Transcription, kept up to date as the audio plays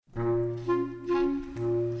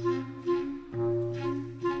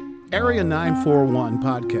Area 941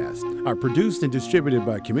 podcasts are produced and distributed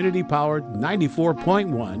by community-powered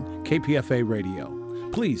 94.1 KPFA Radio.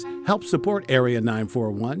 Please help support Area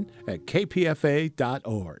 941 at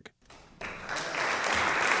kpfa.org.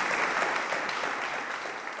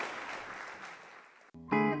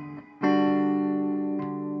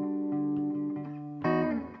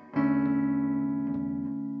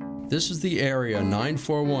 This is the Area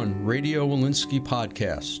 941 Radio Walensky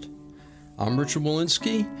podcast. I'm Richard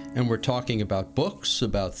Walensky, and we're talking about books,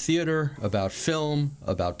 about theater, about film,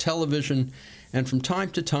 about television, and from time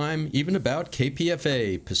to time, even about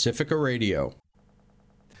KPFA, Pacifica Radio.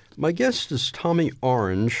 My guest is Tommy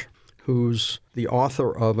Orange, who's the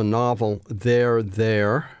author of a novel,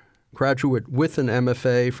 There, graduate with an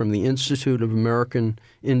MFA from the Institute of American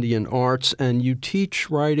Indian Arts, and you teach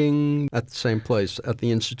writing at the same place, at the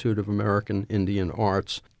Institute of American Indian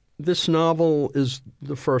Arts. This novel is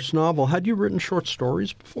the first novel. Had you written short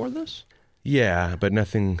stories before this? Yeah, but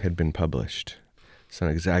nothing had been published. It's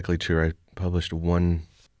not exactly true. I published one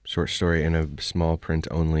short story in a small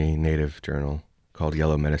print-only native journal called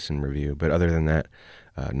Yellow Medicine Review, but other than that,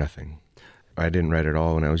 nothing. I didn't write at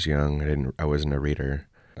all when I was young. I wasn't a reader.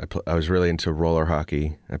 I was really into roller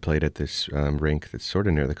hockey. I played at this rink that's sort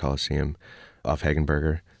of near the Coliseum off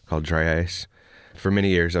Hagenberger called Dry Ice. For many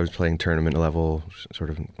years, I was playing tournament level, sort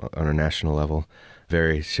of on a national level,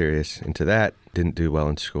 very serious into that. Didn't do well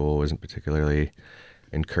in school, wasn't particularly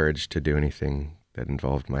encouraged to do anything that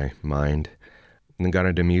involved my mind. And then got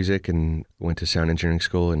into music and went to sound engineering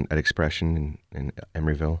school at Expression in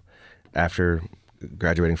Emeryville. After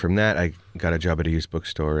graduating from that, I got a job at a used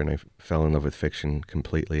bookstore, and I fell in love with fiction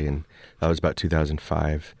completely, and that was about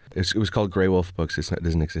 2005. It was called Grey Wolf Books. It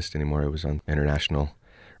doesn't exist anymore. It was on International,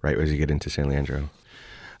 right as you get into San Leandro.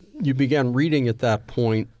 You began reading at that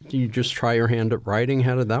point. Did you just try your hand at writing?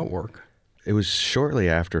 How did that work? It was shortly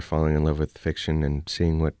after falling in love with fiction and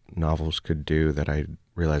seeing what novels could do that I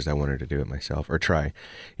realized I wanted to do it myself, or try.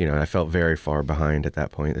 I felt very far behind at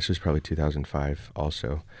that point. This was probably 2005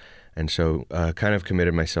 also. And so kind of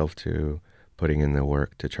committed myself to putting in the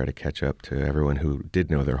work to try to catch up to everyone who did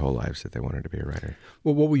know their whole lives that they wanted to be a writer.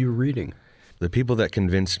 Well, what were you reading? The people that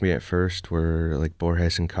convinced me at first were like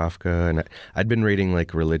Borges and Kafka, and I'd been reading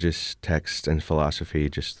like religious texts and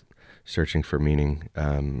philosophy, just searching for meaning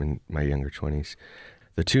in my younger 20s.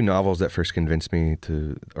 The two novels that first convinced me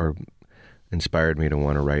or inspired me to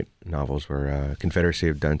want to write novels were Confederacy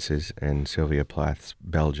of Dunces and Sylvia Plath's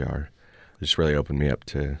Bell Jar. It just really opened me up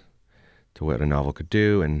to what a novel could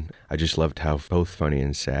do, and I just loved how both funny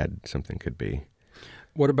and sad something could be.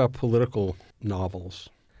 What about political novels?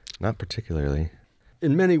 Not particularly.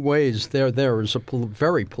 In many ways, There is a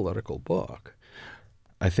very political book.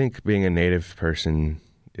 I think being a Native person,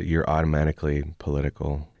 you're automatically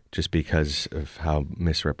political just because of how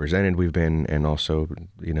misrepresented we've been, and also,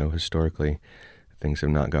 historically, things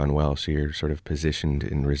have not gone well, so you're sort of positioned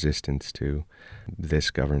in resistance to this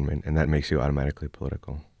government, and that makes you automatically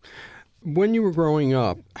political. When you were growing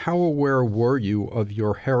up, how aware were you of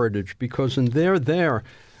your heritage? Because in There,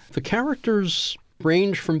 the characters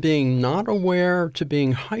range from being not aware to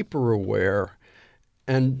being hyper-aware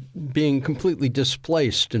and being completely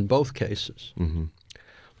displaced in both cases. Mm-hmm.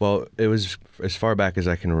 Well, it was, as far back as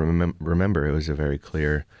I can remember, it was a very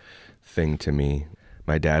clear thing to me.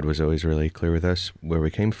 My dad was always really clear with us where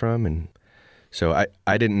we came from, and so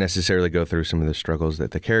I didn't necessarily go through some of the struggles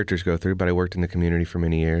that the characters go through, but I worked in the community for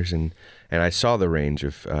many years, and I saw the range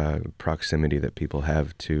of proximity that people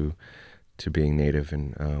have to being Native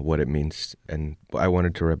and what it means. And I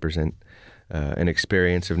wanted to represent an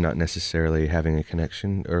experience of not necessarily having a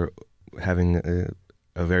connection or having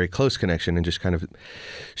a very close connection, and just kind of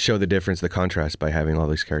show the difference, the contrast, by having all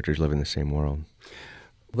these characters live in the same world.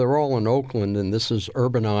 They're all in Oakland, and this is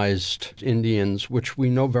urbanized Indians, which we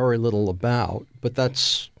know very little about, but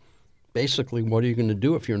that's basically what are you going to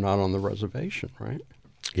do if you're not on the reservation, right?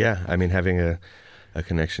 Yeah, I mean, having a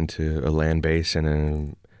connection to a land base and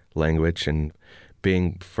a language, and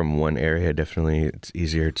being from one area, definitely it's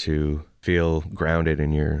easier to feel grounded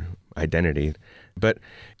in your identity. But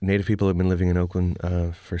Native people have been living in Oakland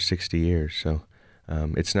for 60 years, so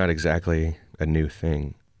it's not exactly a new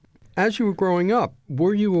thing. As you were growing up,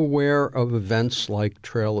 were you aware of events like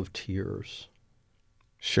Trail of Tears?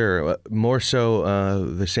 Sure. More so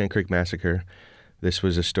the Sand Creek Massacre. This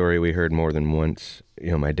was a story we heard more than once.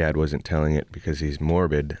 My dad wasn't telling it because he's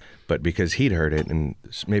morbid, but because he'd heard it, and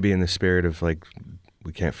maybe in the spirit of, like,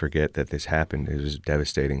 we can't forget that this happened. It was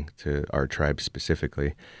devastating to our tribe specifically.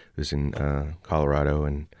 It was in Colorado,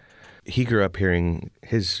 and he grew up hearing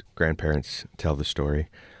his grandparents tell the story.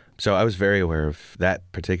 So I was very aware of that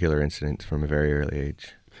particular incident from a very early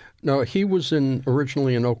age. Now, he was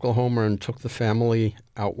originally in Oklahoma and took the family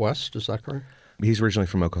out west, is that correct? He's originally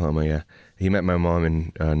from Oklahoma, yeah. He met my mom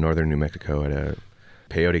in northern New Mexico at a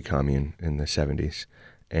peyote commune in the 70s.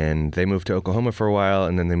 And they moved to Oklahoma for a while,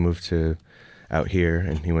 and then they moved to out here,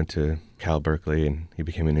 and he went to Cal Berkeley, and he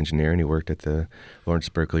became an engineer, and he worked at the Lawrence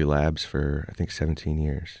Berkeley Labs for, I think, 17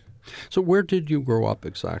 years. So where did you grow up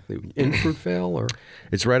exactly? In Fruitvale? Or?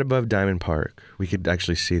 It's right above Diamond Park. We could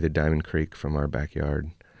actually see the Diamond Creek from our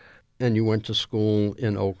backyard. And you went to school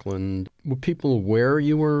in Oakland. Were people aware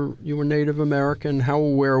you were Native American? How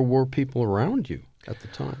aware were people around you at the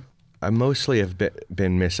time? I mostly have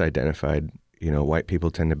been misidentified. You know, white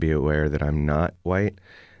people tend to be aware that I'm not white,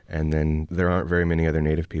 and then there aren't very many other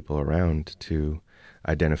Native people around to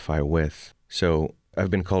identify with. So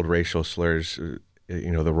I've been called racial slurs,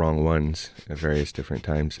 the wrong ones at various different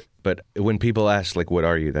times. But when people ask, like, what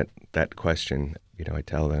are you, that question, I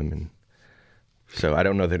tell them. And so I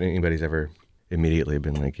don't know that anybody's ever immediately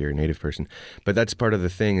been like, you're a Native person. But that's part of the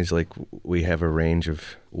thing is, like, we have a range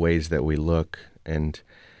of ways that we look. And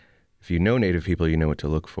if you know Native people, you know what to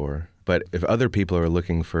look for. But if other people are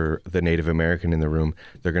looking for the Native American in the room,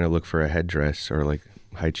 they're going to look for a headdress or like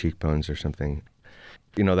high cheekbones or something.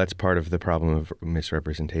 That's part of the problem of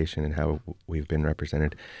misrepresentation and how we've been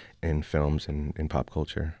represented in films and in pop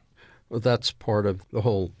culture. Well, that's part of the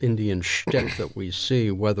whole Indian shtick that we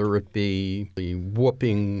see, whether it be the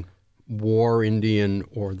whooping war Indian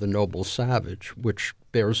or the noble savage, which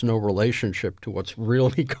bears no relationship to what's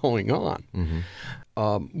really going on.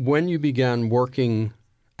 Mm-hmm. When you began working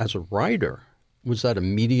as a writer, was that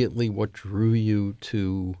immediately what drew you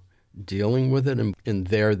to dealing with it and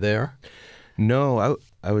there? No,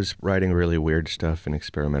 I was writing really weird stuff and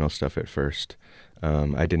experimental stuff at first.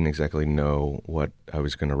 I didn't exactly know what I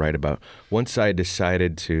was going to write about. Once I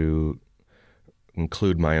decided to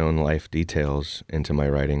include my own life details into my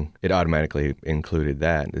writing, it automatically included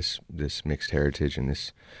that, this mixed heritage and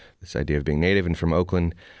this idea of being Native and from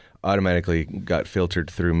Oakland automatically got filtered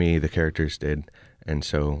through me, the characters did. And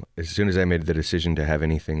so as soon as I made the decision to have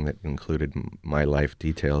anything that included my life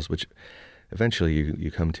details, which eventually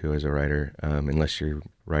you come to as a writer, unless you're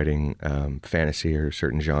writing fantasy or a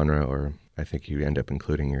certain genre, or I think you end up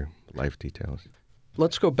including your life details.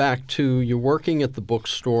 Let's go back to you're working at the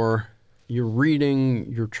bookstore, you're reading,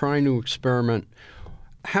 you're trying to experiment.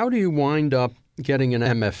 How do you wind up getting an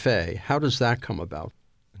MFA? How does that come about?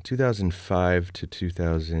 In 2005 to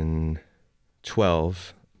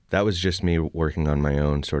 2012, that was just me working on my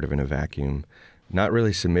own, sort of in a vacuum. Not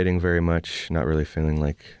really submitting very much, not really feeling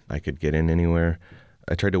like I could get in anywhere.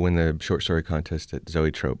 I tried to win the short story contest at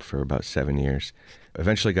Zoetrope for about 7 years.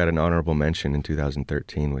 Eventually got an honorable mention in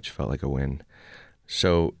 2013, which felt like a win.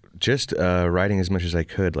 So just writing as much as I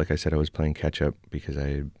could. Like I said, I was playing catch up because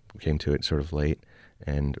I came to it sort of late.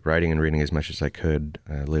 And writing and reading as much as I could.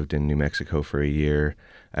 I lived in New Mexico for a year.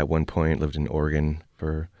 At one point, lived in Oregon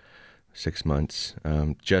for 6 months,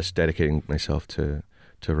 just dedicating myself to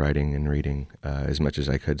writing and reading as much as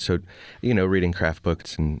I could. So, reading craft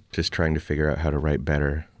books and just trying to figure out how to write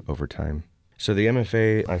better over time. So the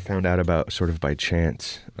MFA I found out about sort of by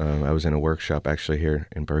chance. I was in a workshop actually here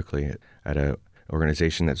in Berkeley at an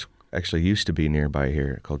organization that's actually used to be nearby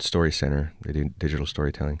here called Story Center. They do digital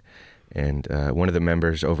storytelling. And one of the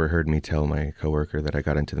members overheard me tell my coworker that I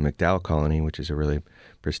got into the MacDowell Colony, which is a really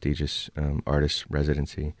prestigious artist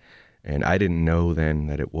residency. And I didn't know then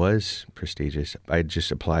that it was prestigious. I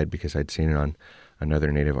just applied because I'd seen it on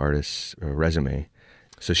another Native artist's resume.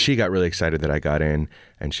 So she got really excited that I got in,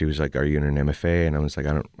 and she was like, "Are you in an MFA?" And I was like,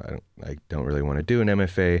 I don't really want to do an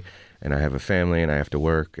MFA, and I have a family, and I have to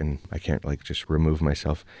work, and I can't just remove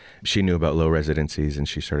myself." She knew about low residencies, and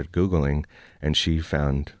she started Googling, and she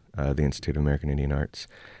found the Institute of American Indian Arts.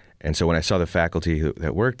 And so when I saw the faculty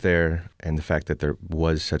that worked there and the fact that there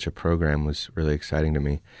was such a program was really exciting to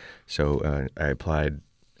me. So I applied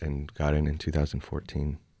and got in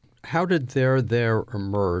 2014. How did There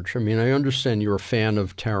emerge? I mean, I understand you're a fan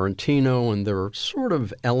of Tarantino, and there are sort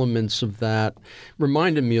of elements of that.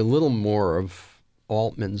 Reminded me a little more of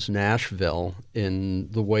Altman's Nashville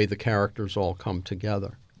in the way the characters all come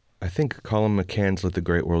together. I think Colin McCann's Let the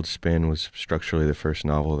Great World Spin was structurally the first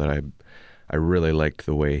novel that I really liked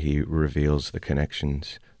the way he reveals the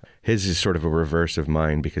connections. His is sort of a reverse of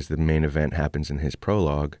mine because the main event happens in his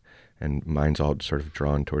prologue, and mine's all sort of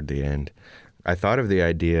drawn toward the end. I thought of the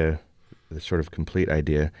idea, the sort of complete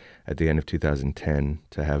idea, at the end of 2010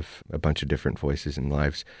 to have a bunch of different voices and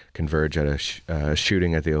lives converge at a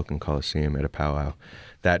shooting at the Oakland Coliseum at a powwow.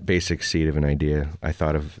 That basic seed of an idea I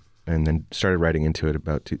thought of and then started writing into it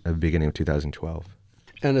about the beginning of 2012.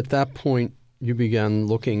 And at that point, you began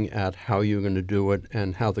looking at how you were going to do it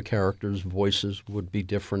and how the characters' voices would be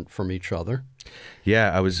different from each other.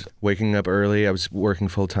 Yeah, I was waking up early. I was working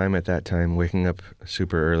full-time at that time, waking up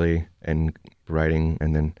super early and writing,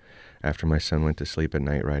 and then after my son went to sleep at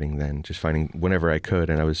night, writing then, just finding whenever I could.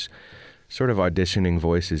 And I was sort of auditioning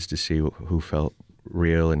voices to see who felt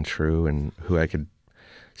real and true and who I could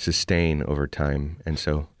sustain over time. And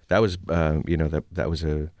so that was, that was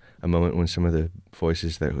a moment when some of the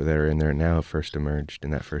voices that are in there now first emerged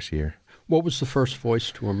in that first year. What was the first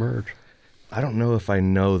voice to emerge? I don't know if I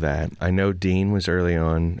know that. I know Dean was early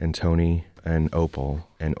on, and Tony, and Opal,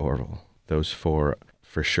 and Orville. Those four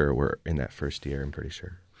for sure were in that first year, I'm pretty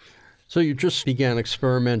sure. So you just began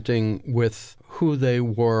experimenting with who they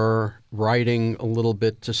were, writing a little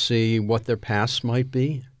bit to see what their past might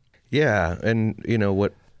be? Yeah, and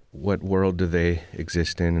what world do they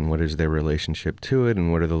exist in, and what is their relationship to it,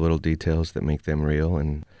 and what are the little details that make them real,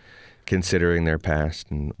 and considering their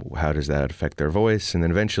past, and how does that affect their voice, and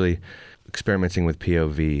then eventually experimenting with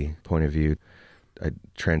POV, point of view. I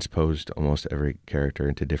transposed almost every character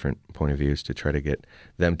into different point of views to try to get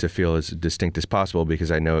them to feel as distinct as possible,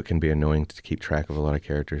 because I know it can be annoying to keep track of a lot of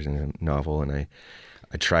characters in a novel, and I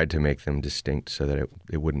tried to make them distinct so that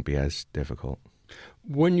it wouldn't be as difficult.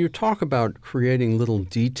 When you talk about creating little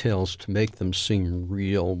details to make them seem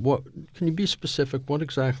real, can you be specific? What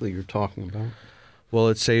exactly you're talking about? Well,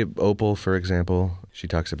 let's say Opal, for example. She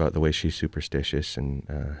talks about the way she's superstitious and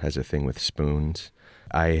has a thing with spoons.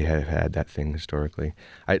 I have had that thing historically.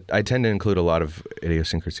 I tend to include a lot of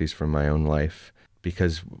idiosyncrasies from my own life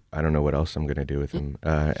because I don't know what else I'm going to do with them.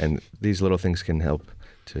 And these little things can help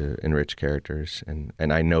to enrich characters. And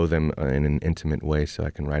I know them in an intimate way, so I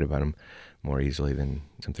can write about them more easily than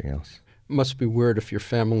something else. It must be weird if your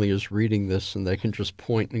family is reading this and they can just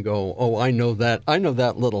point and go, oh, I know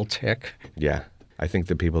that little tick. Yeah. I think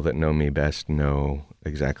the people that know me best know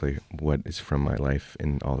exactly what is from my life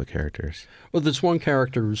in all the characters. Well, there's one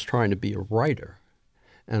character who's trying to be a writer,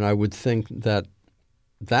 and I would think that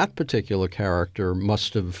particular character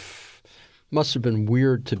must have been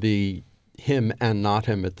weird to be him and not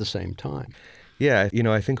him at the same time. Yeah,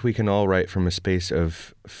 I think we can all write from a space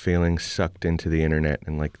of feeling sucked into the internet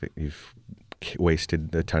and like that you've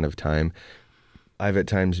wasted a ton of time. I've at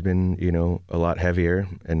times been, a lot heavier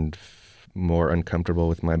and more uncomfortable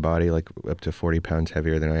with my body, like up to 40 pounds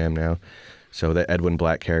heavier than I am now. So the Edwin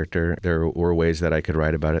Black character, there were ways that I could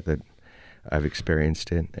write about it that I've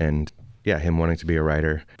experienced it. And yeah, him wanting to be a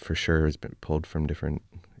writer for sure has been pulled from different,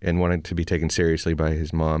 and wanting to be taken seriously by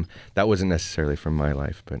his mom. That wasn't necessarily from my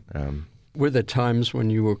life, but... Were there times when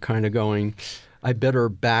you were kind of going, I better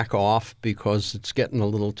back off because it's getting a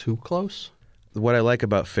little too close? What I like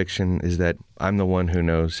about fiction is that I'm the one who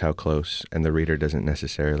knows how close, and the reader doesn't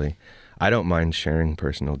necessarily. I don't mind sharing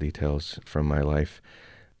personal details from my life.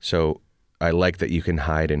 So I like that you can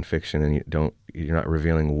hide in fiction and you're not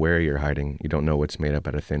revealing where you're hiding. You don't know what's made up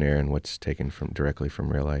out of thin air and what's taken directly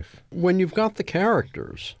from real life. When you've got the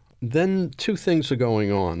characters, then two things are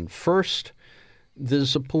going on. First,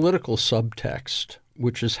 there's a political subtext,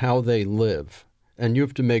 which is how they live. And you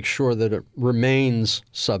have to make sure that it remains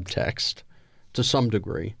subtext to some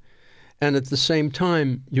degree. And at the same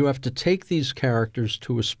time, you have to take these characters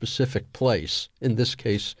to a specific place, in this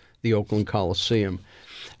case, the Oakland Coliseum.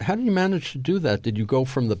 How did you manage to do that? Did you go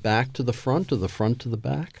from the back to the front or the front to the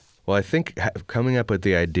back? Well, I think coming up with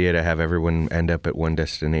the idea to have everyone end up at one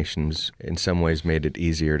destination was in some ways made it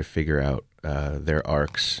easier to figure out their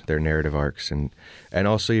arcs, their narrative arcs, and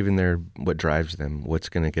also even what drives them, what's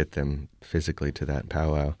going to get them physically to that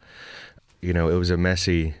powwow. It was a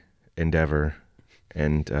messy endeavor,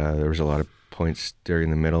 and there was a lot of points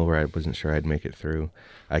during the middle where I wasn't sure I'd make it through.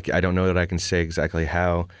 I don't know that I can say exactly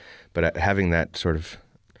how, but having that sort of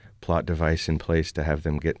plot device in place to have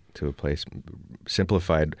them get to a place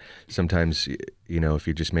simplified. Sometimes, if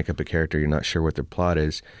you just make up a character, you're not sure what their plot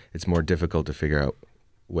is. It's more difficult to figure out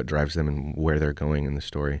what drives them and where they're going in the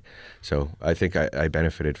story. So I think I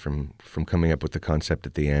benefited from coming up with the concept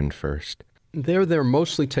at the end first. There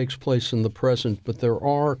mostly takes place in the present, but there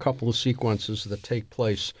are a couple of sequences that take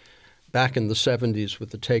place back in the 70s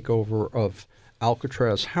with the takeover of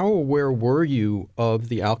Alcatraz. How aware were you of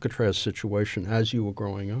the Alcatraz situation as you were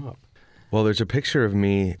growing up? Well, there's a picture of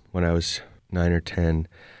me when I was 9 or 10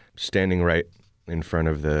 standing right in front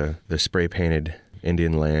of the spray-painted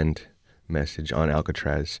Indian land message on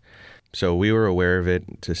Alcatraz. So we were aware of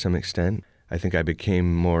it to some extent. I think I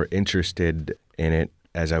became more interested in it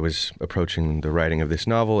as I was approaching the writing of this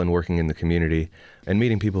novel and working in the community and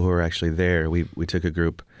meeting people who were actually there. We took a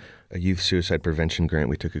group a youth suicide prevention grant.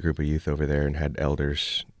 We took a group of youth over there and had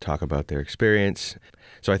elders talk about their experience.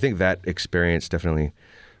 So I think that experience definitely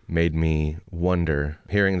made me wonder,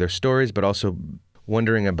 hearing their stories, but also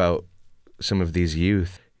wondering about some of these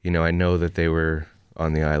youth. I know that they were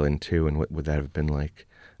on the island too, and what would that have been like?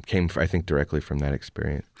 Came, I think, directly from that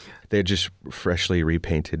experience. They had just freshly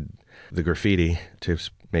repainted the graffiti to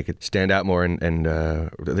make it stand out more, and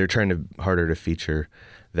they're trying harder to feature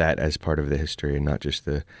that as part of the history and not just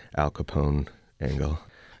the Al Capone angle.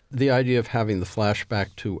 The idea of having the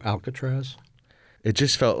flashback to Alcatraz? It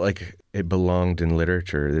just felt like it belonged in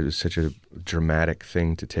literature. It was such a dramatic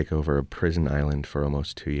thing to take over a prison island for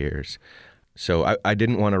almost 2 years. So I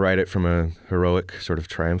didn't want to write it from a heroic, sort of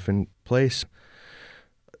triumphant place.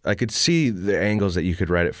 I could see the angles that you could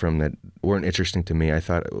write it from that weren't interesting to me. I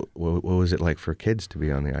thought, what was it like for kids to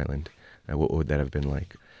be on the island? What would that have been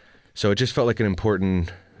like? So it just felt like an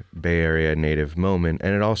important Bay Area Native moment,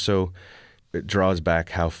 and it draws back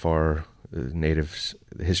how far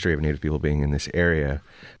the history of Native people being in this area,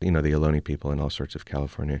 the Ohlone people and all sorts of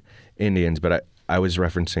California Indians. But I was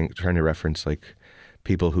trying to reference like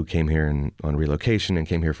people who came here on relocation and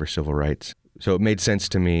came here for civil rights. So it made sense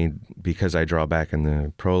to me because I draw back in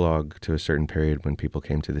the prologue to a certain period when people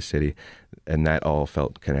came to the city, and that all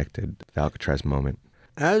felt connected, the Alcatraz moment.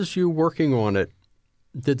 As you're working on it,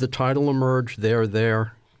 did the title emerge there,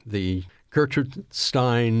 the Gertrude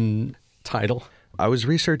Stein title? I was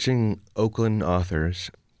researching Oakland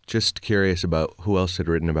authors, just curious about who else had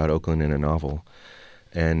written about Oakland in a novel.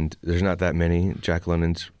 And there's not that many. Jack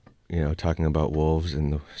London's, talking about wolves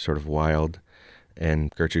and the sort of wild,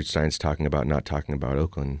 and Gertrude Stein's not talking about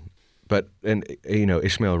Oakland. But,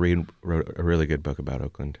 Ishmael Reed wrote a really good book about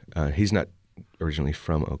Oakland. He's not originally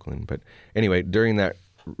from Oakland. But anyway, during that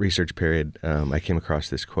research period, I came across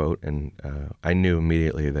this quote, and I knew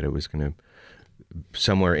immediately that it was going to,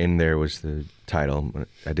 somewhere in there was the title.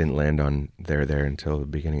 I didn't land on there until the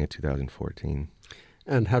beginning of 2014.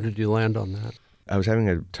 And how did you land on that? I was having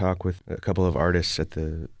a talk with a couple of artists at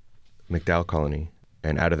the MacDowell Colony,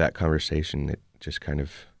 and out of that conversation, it just kind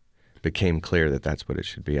of became clear that that's what it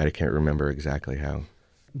should be. I can't remember exactly how.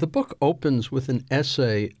 The book opens with an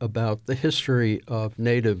essay about the history of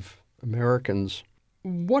Native Americans.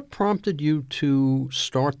 What prompted you to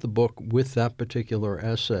start the book with that particular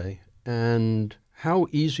essay, and how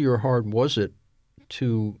easy or hard was it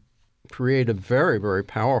to create a very, very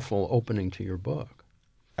powerful opening to your book?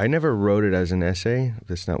 I never wrote it as an essay.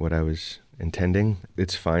 That's not what I was intending.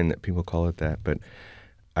 It's fine that people call it that, but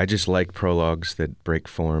I just like prologues that break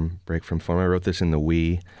from form. I wrote this in the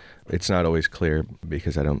we. It's not always clear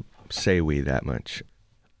because I don't say we that much.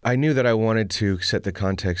 I knew that I wanted to set the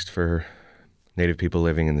context for Native people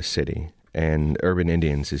living in the city, and urban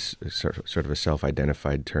Indians is sort of a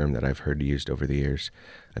self-identified term that I've heard used over the years.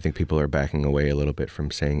 I think people are backing away a little bit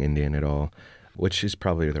from saying Indian at all, which is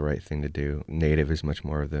probably the right thing to do. Native is much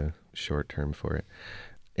more of the short term for it.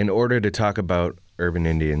 In order to talk about urban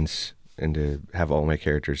Indians and to have all my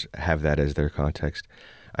characters have that as their context,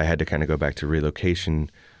 I had to kind of go back to relocation,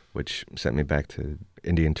 which sent me back to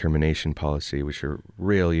Indian termination policy, which are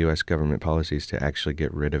real U.S. government policies to actually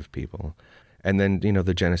get rid of people. And then, the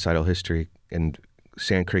genocidal history and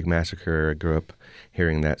Sand Creek Massacre, I grew up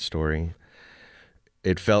hearing that story.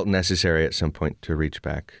 It felt necessary at some point to reach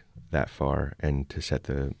back that far and to set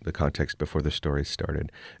the context before the story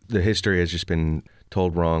started. The history has just been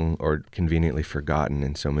told wrong or conveniently forgotten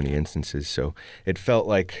in so many instances, so it felt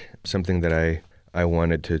like something that I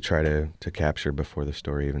wanted to try to capture before the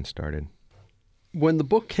story even started. When the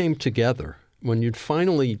book came together, when you'd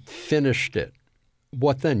finally finished it,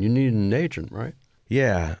 what then? You needed an agent, right?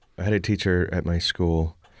 Yeah. I had a teacher at my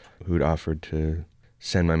school who'd offered to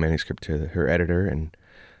send my manuscript to her editor, and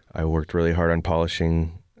I worked really hard on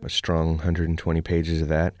polishing a strong 120 pages of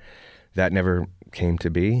that. That never came to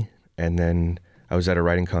be. And then I was at a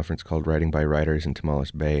writing conference called Writing by Writers in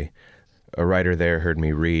Tomales Bay. A writer there heard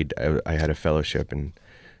me read. I had a fellowship, and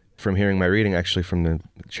from hearing my reading, actually from the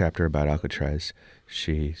chapter about Alcatraz,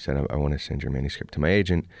 she said, I want to send your manuscript to my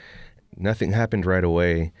agent. Nothing happened right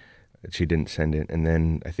away. She didn't send it. And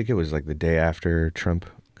then I think it was like the day after Trump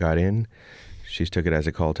got in, she took it as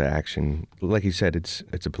a call to action. Like you said, it's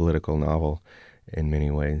a political novel in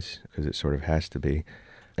many ways because it sort of has to be.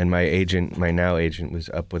 And my now agent was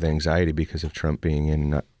up with anxiety because of Trump being in,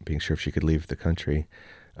 not being sure if she could leave the country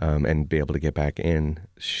and be able to get back in.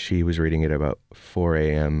 She was reading it about 4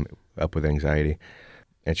 a.m., up with anxiety.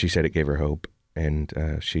 And she said it gave her hope.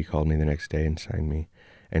 And she called me the next day and signed me.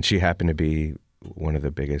 And she happened to be one of the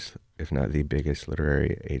biggest, if not the biggest,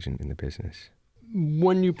 literary agent in the business.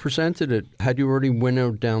 When you presented it, had you already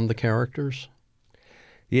winnowed down the characters?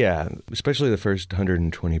 Yeah, especially the first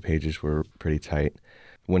 120 pages were pretty tight.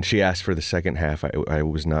 When she asked for the second half, I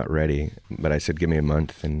was not ready, but I said, give me a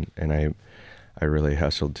month, and I really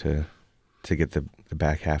hustled to get the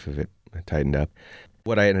back half of it tightened up.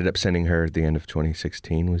 What I ended up sending her at the end of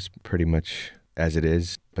 2016 was pretty much as it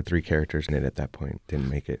is, but 3 characters in it at that point didn't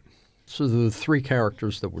make it. So the 3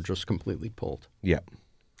 characters that were just completely pulled. Yeah.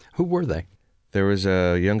 Who were they? There was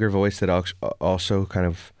a younger voice that also kind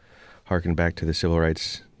of harkened back to the civil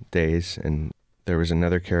rights days, and there was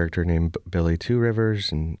another character named Billy Two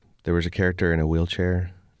Rivers, and there was a character in a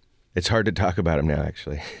wheelchair. It's hard to talk about him now,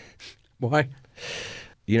 actually. Why?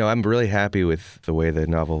 I'm really happy with the way the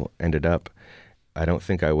novel ended up. I don't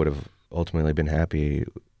think I would have ultimately been happy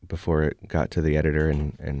before it got to the editor,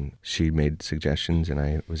 and she made suggestions, and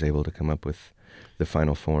I was able to come up with the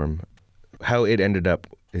final form. How it ended up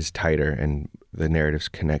is tighter, and the narratives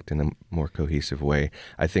connect in a more cohesive way.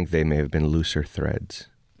 I think they may have been looser threads.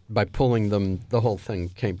 By pulling them, the whole thing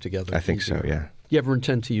came together. I think so, yeah. You ever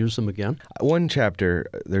intend to use them again? One chapter,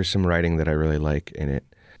 there's some writing that I really like in it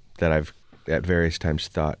that I've at various times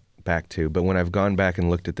thought back to, but when I've gone back and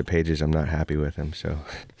looked at the pages, I'm not happy with them, so...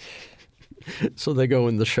 So they go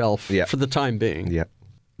in the shelf for the time being. Yeah.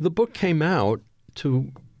 The book came out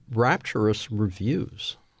to rapturous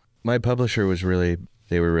reviews. My publisher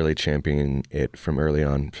they were really championing it from early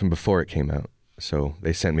on, from before it came out. So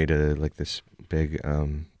they sent me to this big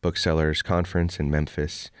booksellers conference in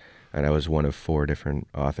Memphis, and I was one of 4 different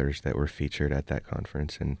authors that were featured at that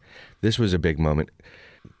conference. And this was a big moment.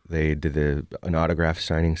 They did an autograph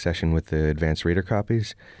signing session with the advanced reader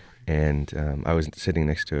copies, and I was sitting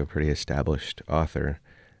next to a pretty established author,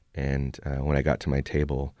 and when I got to my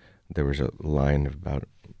table, there was a line of about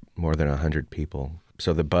more than 100 people.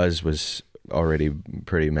 So the buzz was already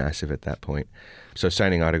pretty massive at that point. So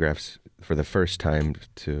signing autographs for the first time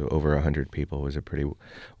to over 100 people was a pretty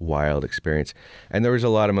wild experience. And there was a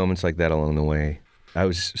lot of moments like that along the way. I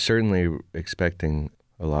was certainly expecting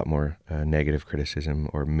a lot more negative criticism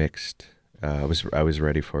or mixed. I was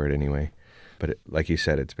ready for it anyway. But like you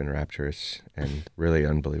said, it's been rapturous and really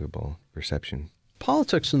unbelievable reception.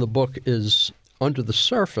 Politics in the book is under the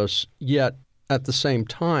surface, yet at the same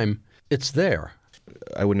time, it's there.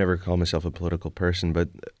 I would never call myself a political person, but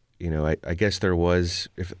I guess there was,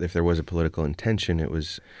 if there was a political intention, it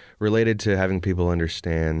was related to having people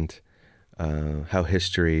understand how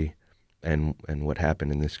history and what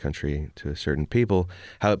happened in this country to certain people,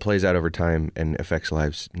 how it plays out over time and affects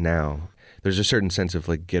lives now. There's a certain sense of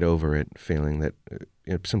get over it feeling that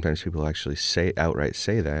sometimes people actually outright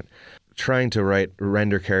say that. Trying to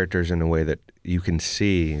render characters in a way that you can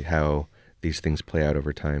see how these things play out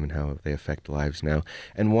over time and how they affect lives now,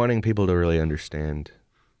 and wanting people to really understand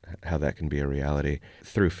how that can be a reality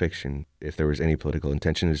through fiction. If there was any political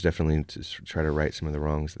intention, it was definitely to try to right some of the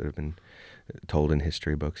wrongs that have been told in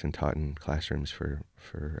history books and taught in classrooms for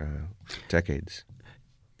decades.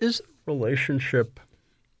 Is the relationship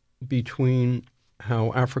between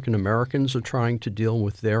how African Americans are trying to deal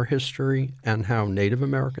with their history and how Native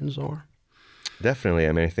Americans are? Definitely.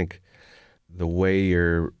 I think the way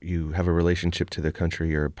you have a relationship to the country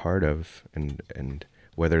you're a part of, and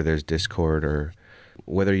whether there's discord or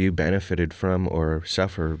whether you benefited from or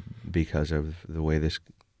suffer because of the way this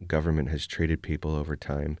government has treated people over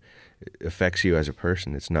time, it affects you as a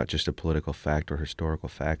person. It's not just a political fact or historical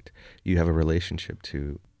fact. You have a relationship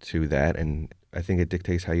to that, and I think it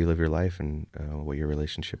dictates how you live your life and what your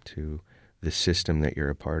relationship to the system that you're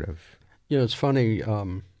a part of. It's funny.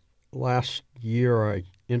 Last year I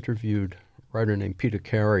interviewed a writer named Peter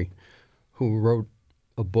Carey, who wrote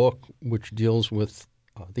a book which deals with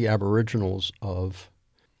the Aboriginals of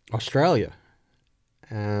Australia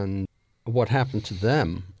and what happened to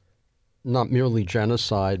them. Not merely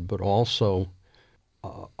genocide, but also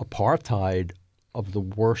apartheid of the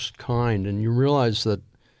worst kind. And you realize that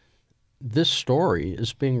this story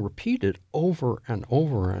is being repeated over and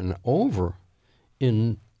over and over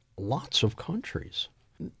in lots of countries.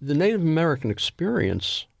 The Native American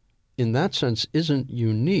experience, in that sense, isn't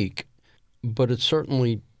unique, but it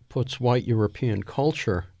certainly puts white European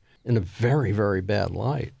culture in a very, very bad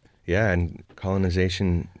light. Yeah, and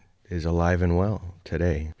colonization is alive and well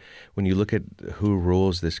today. When you look at who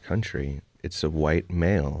rules this country, it's a white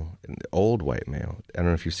male, an old white male. I don't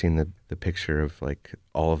know if you've seen the picture of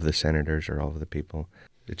all of the senators or all of the people.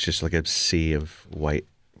 It's just like a sea of white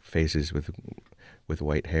faces with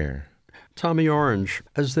white hair. Tommy Orange,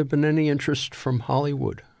 has there been any interest from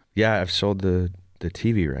Hollywood? Yeah, I've sold the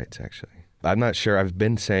TV rights, actually. I'm not sure. I've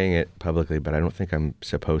been saying it publicly, but I don't think I'm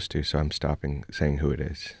supposed to, so I'm stopping saying who it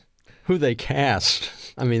is. Who they cast.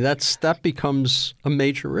 I mean, that becomes a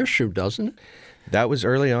major issue, doesn't it? That was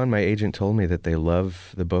early on. My agent told me that they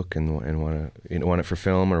love the book and want it for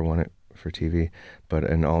film or want it for TV, but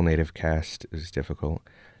an all-native cast is difficult.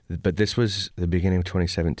 But this was the beginning of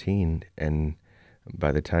 2017, and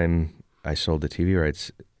by the time I sold the TV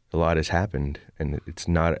rights, a lot has happened, and it's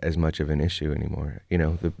not as much of an issue anymore.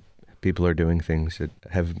 The people are doing things that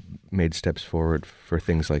have made steps forward for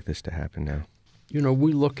things like this to happen now.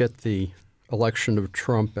 We look at the election of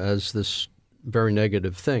Trump as this very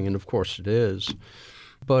negative thing, and of course it is.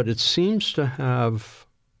 But it seems to have,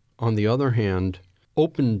 on the other hand,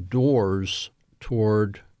 opened doors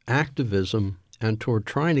toward activism and toward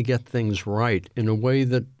trying to get things right in a way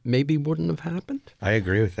that maybe wouldn't have happened. I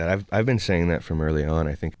agree with that. I've been saying that from early on.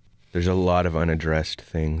 I think there's a lot of unaddressed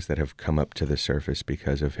things that have come up to the surface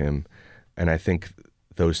because of him, and I think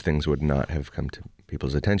those things would not have come to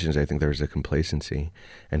people's attentions. I think there's a complacency,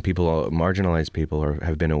 and marginalized people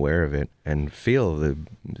have been aware of it and feel the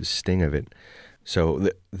sting of it. So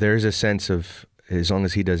there's a sense of, as long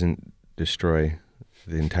as he doesn't destroy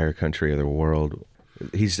the entire country or the world,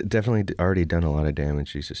 he's definitely already done a lot of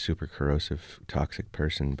damage. He's a super corrosive, toxic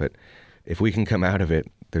person. But if we can come out of it,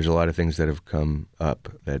 there's a lot of things that have come up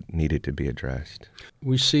that needed to be addressed.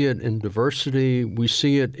 We see it in diversity. We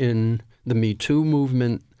see it in the Me Too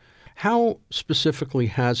movement. How specifically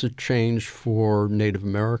has it changed for Native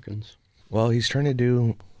Americans? Well, he's trying to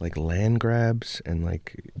do land grabs and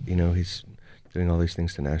he's doing all these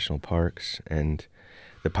things to national parks, and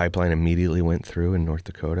the pipeline immediately went through in North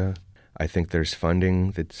Dakota. I think there's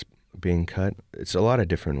funding that's being cut. It's a lot of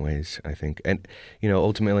different ways, I think. And,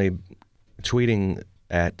 ultimately tweeting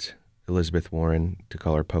at Elizabeth Warren to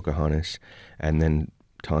call her Pocahontas and then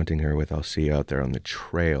taunting her with, "I'll see you out there on the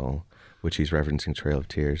trail," which he's referencing Trail of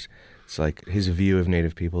Tears. It's like his view of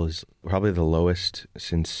Native people is probably the lowest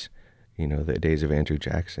since, the days of Andrew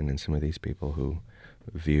Jackson and some of these people who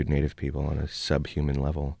viewed Native people on a subhuman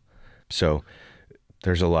level. So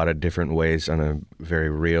there's a lot of different ways, on a very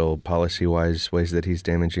real policy-wise, ways that he's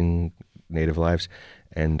damaging Native lives,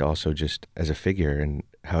 and also just as a figure and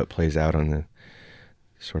how it plays out on the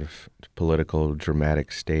sort of political,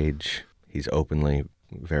 dramatic stage. He's openly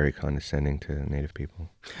very condescending to Native people.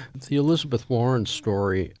 The Elizabeth Warren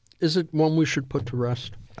story, is it one we should put to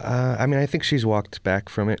rest? I think she's walked back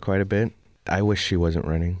from it quite a bit. I wish she wasn't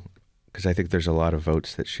running, because I think there's a lot of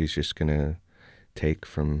votes that she's just going to take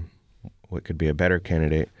from what could be a better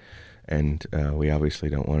candidate, and we obviously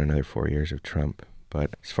don't want another 4 years of Trump.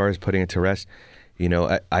 But as far as putting it to rest,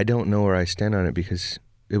 I don't know where I stand on it, because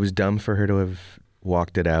it was dumb for her to have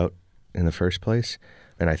walked it out in the first place,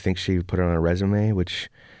 and I think she put it on a resume, which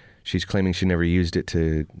she's claiming she never used it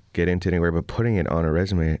to get into anywhere, but putting it on a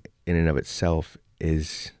resume in and of itself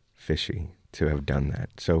is fishy to have done that.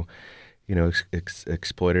 So,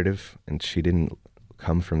 exploitative, and she didn't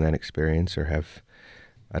come from that experience or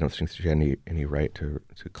I don't think she had any right to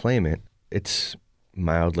claim it. It's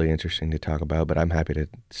mildly interesting to talk about, but I'm happy to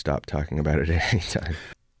stop talking about it at any time.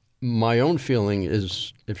 My own feeling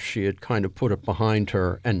is if she had kind of put it behind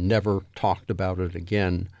her and never talked about it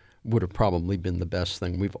again, would have probably been the best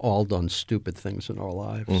thing. We've all done stupid things in our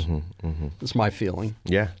lives. Mm-hmm, mm-hmm. That's my feeling.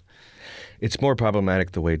 Yeah. It's more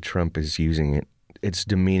problematic the way Trump is using it. It's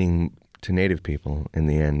demeaning to Native people in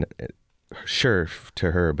the end. Sure,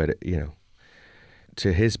 to her, but,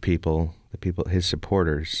 to his people, his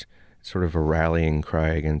supporters, it's sort of a rallying cry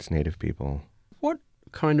against Native people. What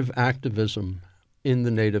kind of activism in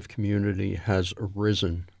the Native community has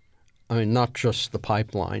arisen? I mean, not just the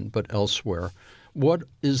pipeline, but elsewhere. What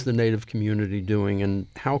is the Native community doing, and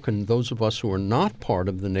how can those of us who are not part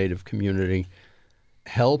of the Native community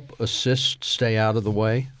help, assist, stay out of the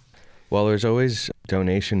way? Well, there's always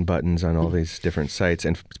donation buttons on all these different sites,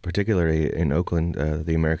 and particularly in Oakland,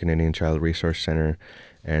 the American Indian Child Resource Center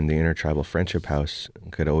and the Intertribal Friendship House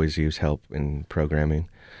could always use help in programming,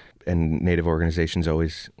 and Native organizations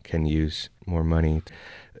always can use more money.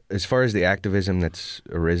 As far as the activism that's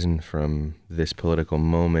arisen from this political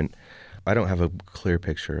moment, I don't have a clear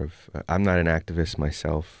picture of. I'm not an activist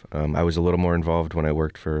myself. I was a little more involved when I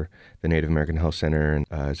worked for the Native American Health Center, and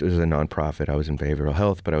it was a nonprofit. I was in behavioral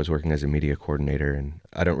health, but I was working as a media coordinator, and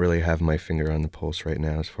I don't really have my finger on the pulse right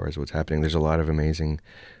now as far as what's happening. There's a lot of amazing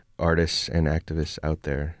artists and activists out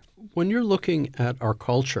there. When you're looking at our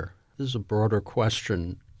culture, this is a broader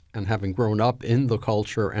question, and having grown up in the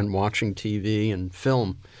culture and watching TV and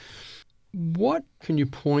film, what can you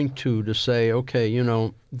point to say,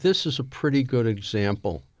 okay, this is a pretty good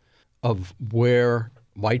example of where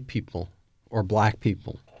white people or black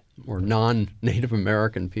people or non-Native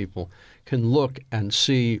American people can look and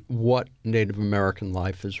see what Native American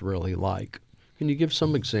life is really like? Can you give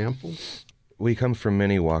some examples? We come from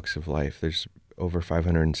many walks of life. There's over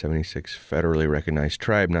 576 federally recognized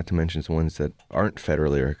tribe, not to mention the ones that aren't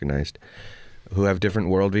federally recognized, who have different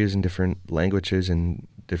worldviews and different languages and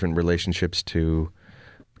different relationships to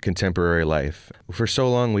contemporary life. For so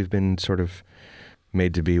long, we've been sort of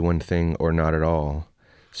made to be one thing or not at all.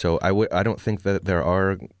 So I don't think that there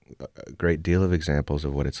are a great deal of examples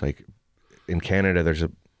of what it's like. In Canada, there's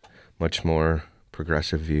a much more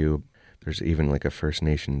progressive view. There's even like a First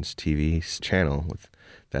Nations TV channel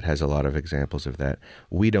that has a lot of examples of that.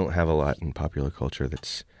 We don't have a lot in popular culture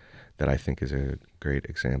that I think is a great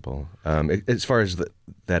example. As far as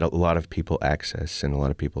that a lot of people access and a lot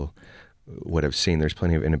of people would have seen, there's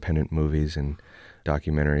plenty of independent movies and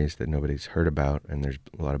documentaries that nobody's heard about, and there's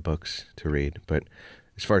a lot of books to read. But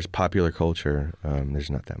as far as popular culture,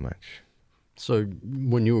 there's not that much. So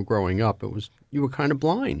when you were growing up, you were kind of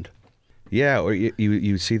blind. Yeah, or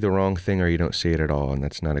you see the wrong thing or you don't see it at all, and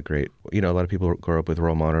that's not a great... a lot of people grow up with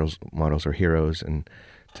role models or heroes, and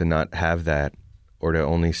to not have that or to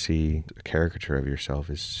only see a caricature of yourself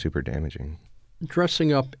is super damaging.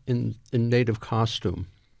 Dressing up in native costume,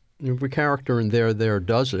 every character in There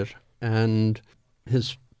does it, and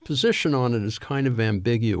his position on it is kind of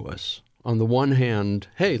ambiguous. On the one hand,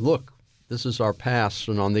 hey, look, this is our past,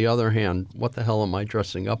 and on the other hand, what the hell am I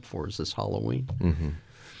dressing up for? Is this Halloween? Mm-hmm.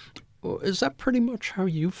 Is that pretty much how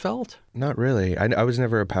you felt? Not really. I was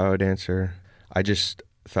never a power dancer. I just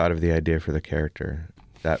thought of the idea for the character.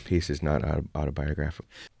 That piece is not autobiographical.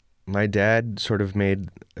 My dad sort of made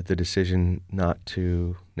the decision not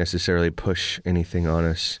to necessarily push anything on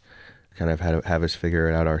us, kind of have us figure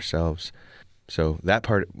it out ourselves. So that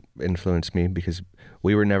part influenced me because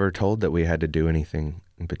we were never told that we had to do anything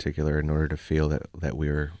in particular in order to feel that we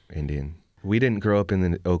were Indian. We didn't grow up in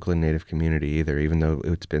the Oakland Native community either, even though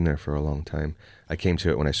it's been there for a long time. I came to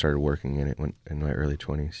it when I started working in it in my early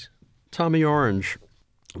 20s. Tommy Orange,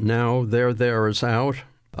 now There is out.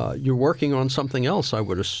 You're working on something else, I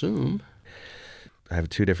would assume. I have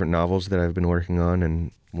 2 different novels that I've been working on, and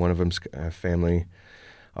one of them's a family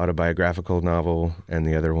autobiographical novel, and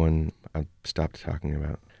the other one I've stopped talking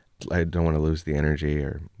about. I don't want to lose the energy,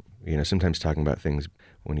 or, sometimes talking about things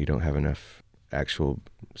when you don't have enough actual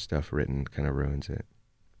stuff written kind of ruins it.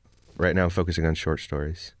 Right now I'm focusing on short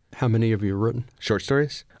stories. How many have you written? Short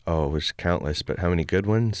stories? Oh, it was countless, but how many good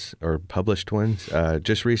ones or published ones?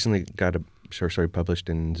 Just recently got a short story published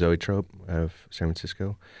in Zoetrope of San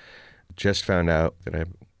Francisco. Just found out that I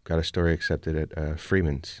got a story accepted at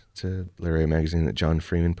Freeman's. It's a literary magazine that John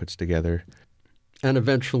Freeman puts together. And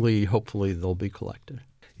eventually, hopefully, they'll be collected.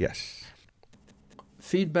 Yes.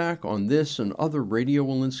 Feedback on this and other Radio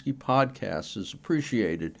Walensky podcasts is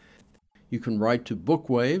appreciated. You can write to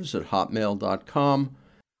bookwaves@hotmail.com.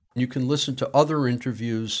 You can listen to other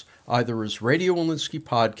interviews either as Radio Walensky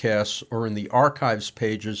podcasts or in the archives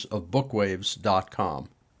pages of bookwaves.com.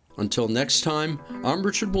 Until next time, I'm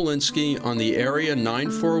Richard Walensky on the Area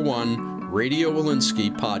 941 Radio Walensky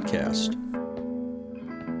podcast.